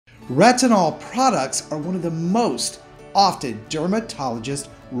Retinol products are one of the most often dermatologist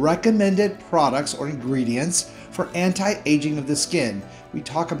recommended products or ingredients for anti-aging of the skin. We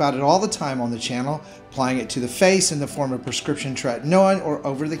talk about it all the time on the channel, applying it to the face in the form of prescription tretinoin or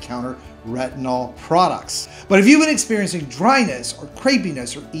over-the-counter retinol products. But if you've been experiencing dryness or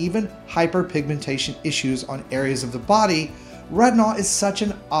crepiness or even hyperpigmentation issues on areas of the body, retinol is such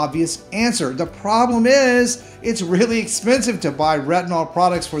an obvious answer. The problem is, it's really expensive to buy retinol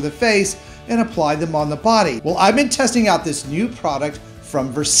products for the face and apply them on the body. Well, I've been testing out this new product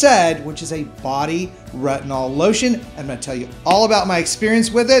from Realted, which is a body retinol lotion. I'm gonna tell you all about my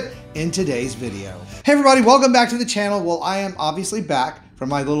experience with it in today's video. Hey everybody, welcome back to the channel. Well, I am obviously back from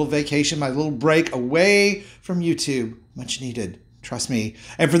my little vacation, my little break away from YouTube. Much needed. Trust me.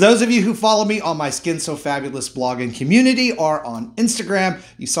 And for those of you who follow me on my Skin So Fabulous blog and community or on Instagram,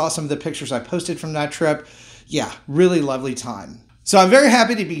 you saw some of the pictures I posted from that trip. Yeah, really lovely time. So I'm very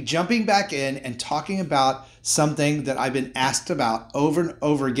happy to be jumping back in and talking about something that I've been asked about over and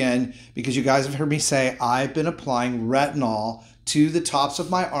over again, because you guys have heard me say I've been applying retinol to the tops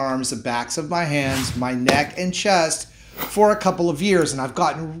of my arms, the backs of my hands, my neck and chest for a couple of years, and I've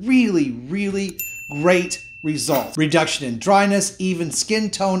gotten really great results. Reduction in dryness, even skin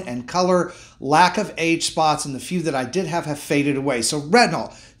tone and color, lack of age spots, and the few that I did have faded away. So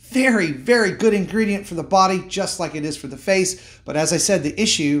retinol, very good ingredient for the body, just like it is for the face. But as I said, the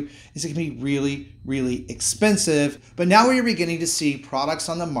issue is it can be really expensive. But now we are beginning to see products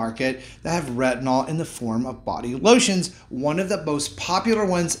on the market that have retinol in the form of body lotions. One of the most popular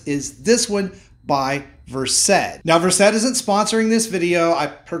ones is this one by Realted. Now, Realted isn't sponsoring this video. I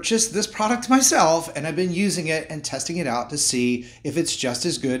purchased this product myself and I've been using it and testing it out to see if it's just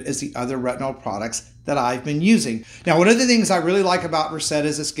as good as the other retinol products that I've been using. Now, one of the things I really like about Realted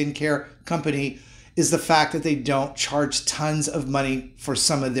as a skincare company is the fact that they don't charge tons of money for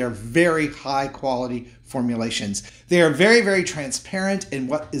some of their very high quality formulations. They are very transparent in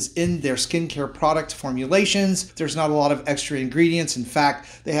what is in their skincare product formulations. There's not a lot of extra ingredients. In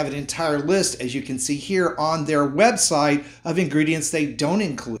fact, they have an entire list, as you can see here on their website, of ingredients they don't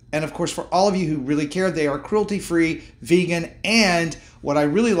include. And of course, for all of you who really care, they are cruelty-free, vegan, and what I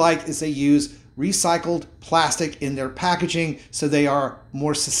really like is they use recycled plastic in their packaging, so they are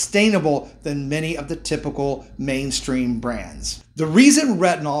more sustainable than many of the typical mainstream brands. The reason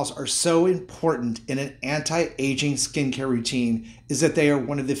retinols are so important in an anti-aging skincare routine is that they are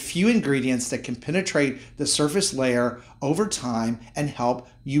one of the few ingredients that can penetrate the surface layer over time and help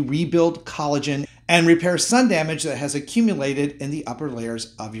you rebuild collagen and repair sun damage that has accumulated in the upper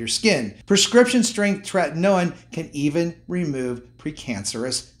layers of your skin. Prescription strength tretinoin can even remove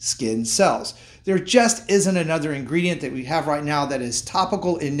precancerous skin cells. There just isn't another ingredient that we have right now that is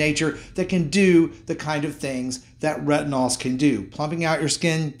topical in nature that can do the kind of things that retinols can do. Plumping out your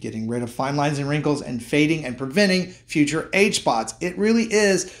skin, getting rid of fine lines and wrinkles, and fading and preventing future age spots. It really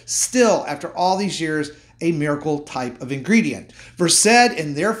is still, after all these years, a miracle type of ingredient. Realted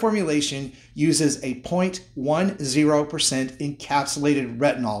in their formulation uses a 0.10% encapsulated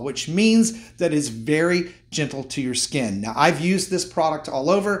retinol, which means that it's very gentle to your skin. Now, I've used this product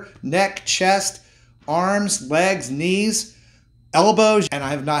all over, neck, chest, arms, legs, knees, elbows, and I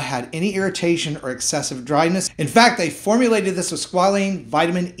have not had any irritation or excessive dryness. In fact, they formulated this with squalene,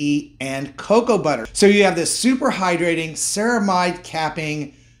 vitamin E, and cocoa butter. So you have this super hydrating, ceramide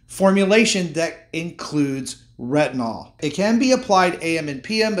capping formulation that includes retinol. It can be applied AM and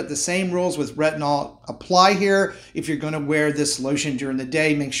PM, but the same rules with retinol apply here. If you're going to wear this lotion during the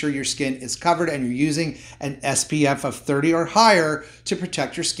day, make sure your skin is covered and you're using an SPF of 30 or higher to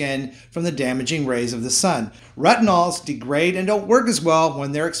protect your skin from the damaging rays of the sun. Retinols degrade and don't work as well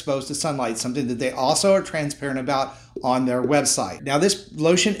when they're exposed to sunlight, something that they also are transparent about on their website. Now, this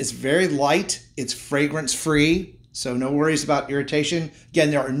lotion is very light. It's fragrance-free, so no worries about irritation. Again,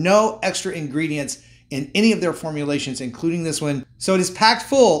 there are no extra ingredients in any of their formulations, including this one. So it is packed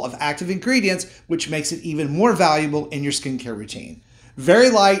full of active ingredients, which makes it even more valuable in your skincare routine. Very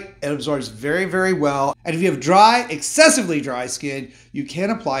light, it absorbs very well. And if you have dry, excessively dry skin, you can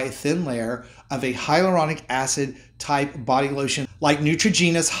apply a thin layer of a hyaluronic acid type body lotion like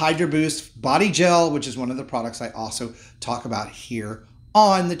Neutrogena's Hydra Boost Body Gel, which is one of the products I also talk about here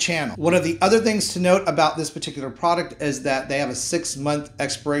on the channel. One of the other things to note about this particular product is that they have a 6-month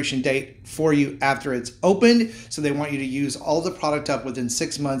expiration date for you after it's opened. So they want you to use all the product up within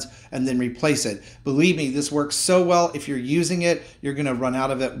 6 months and then replace it. Believe me, this works so well. If you're using it, you're gonna run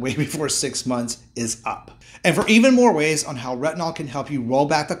out of it way before 6 months is up. And for even more ways on how retinol can help you roll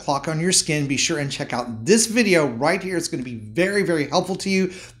back the clock on your skin, be sure and check out this video right here. It's going to be very helpful to you.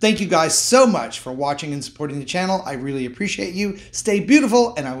 Thank you guys so much for watching and supporting the channel. I really appreciate you. Stay beautiful.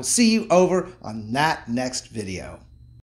 beautiful, and I will see you over on that next video.